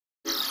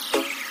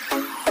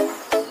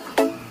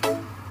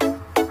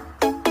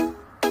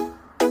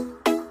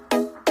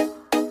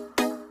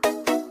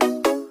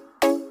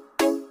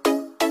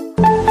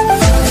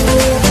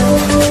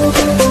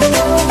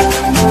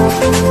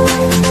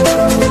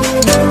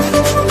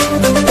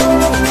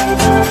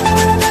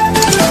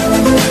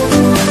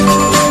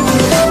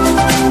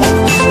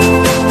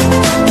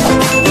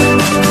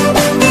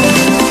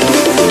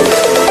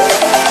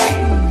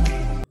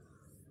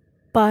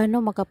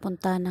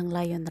makapunta ng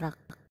Lion Rock?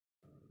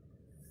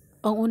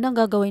 Ang unang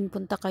gagawin,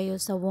 punta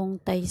kayo sa Wong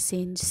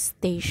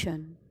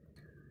Station.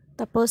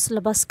 Tapos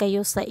labas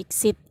kayo sa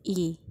exit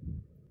E.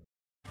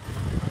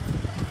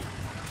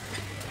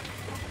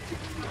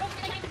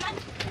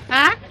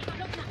 Ha?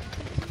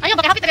 Ayun,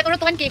 magkakapit na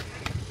turutuan cake.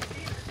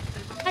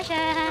 Hi, siya.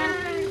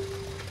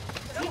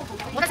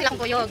 Mura sila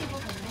kong kuyog.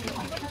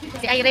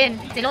 Si Irene,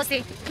 si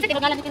Lucy. Kasi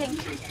tinagalan ni Piling.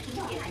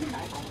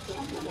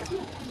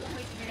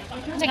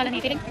 Ano siya ngalan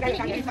ni Piling?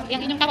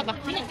 Yung inyong tawag ba?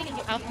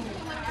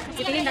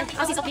 Si Piling,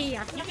 si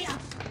Sophia.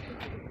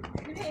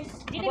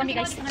 Magkuhan mi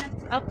guys.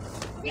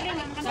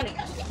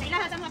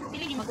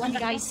 Magkuhan mi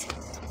guys.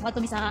 Mga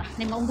tumi sa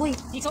maunggoy.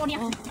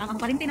 Ang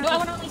parinti na.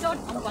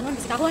 Ang panon,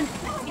 bisikahon.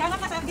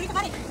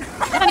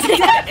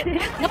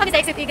 Napag sa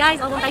exit guys.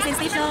 Wong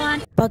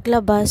Station.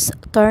 Paglabas,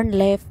 turn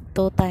left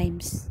 2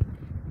 times.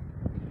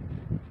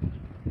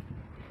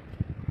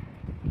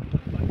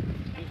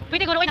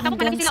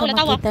 Hanggang sa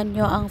makita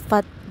nyo ang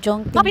Fat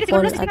Jong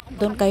Temple at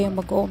doon kayo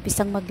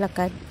mag-uumpisang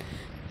maglakad.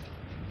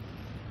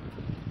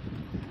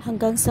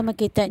 Hanggang sa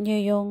makita nyo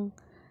yung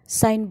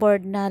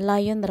signboard na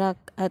Lion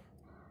Rock at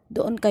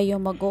doon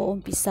kayo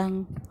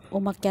mag-uumpisang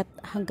umakyat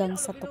hanggang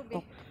sa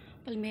tuktok.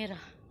 Palmera.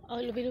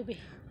 Lubi-lubi.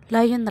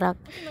 Lion Rock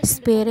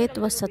spirit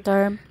was a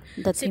term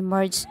that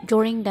emerged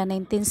during the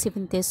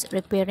 1970s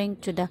referring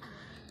to the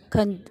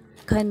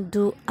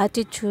can-do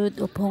attitude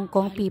of Hong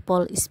Kong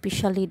people,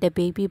 especially the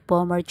baby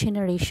boomer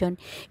generation,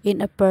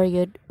 in a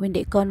period when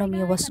the economy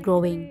was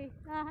growing.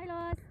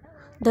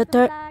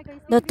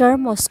 The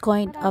term was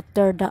coined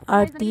after the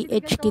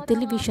RTHK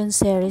television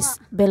series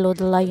Below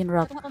the Lion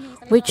Rock,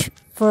 which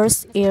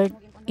first aired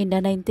in the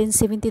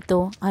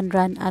 1972 and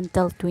ran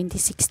until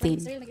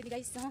 2016.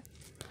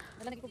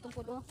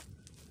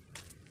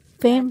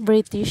 Famed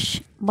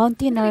British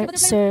mountaineer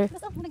Sir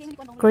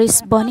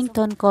Chris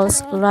Bonington calls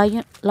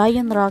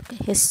Lion Rock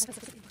his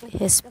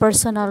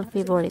personal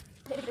favorite.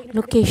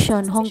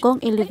 Location: Hong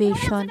Kong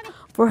elevation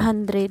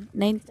 495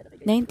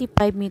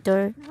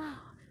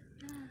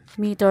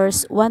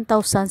 meters,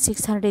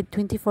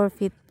 1,624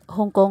 feet.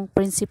 Hong Kong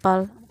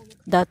principal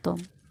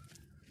datum.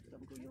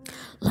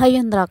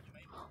 Lion Rock,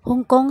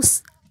 Hong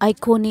Kong's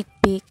iconic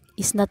peak,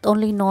 is not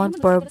only known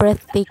for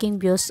breathtaking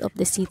views of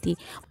the city,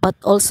 but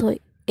also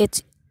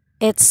its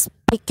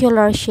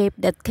peculiar shape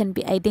that can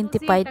be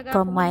identified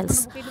from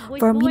miles.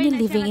 For many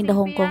living in the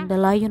Hong Kong, the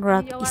Lion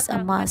Rock is a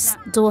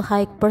must-do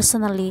hike.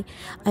 Personally,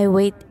 I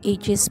wait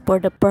ages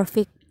for the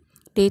perfect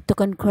day to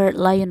conquer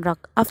Lion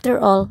Rock. After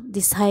all,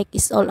 this hike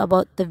is all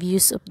about the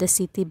views of the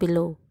city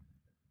below.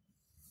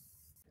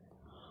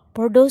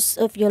 For those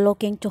of you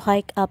looking to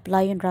hike up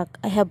Lion Rock,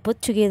 I have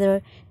put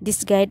together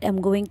this guide.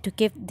 I'm going to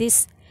keep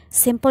this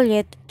simple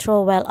yet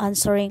thorough while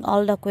answering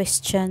all the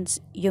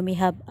questions you may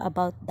have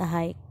about the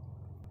hike.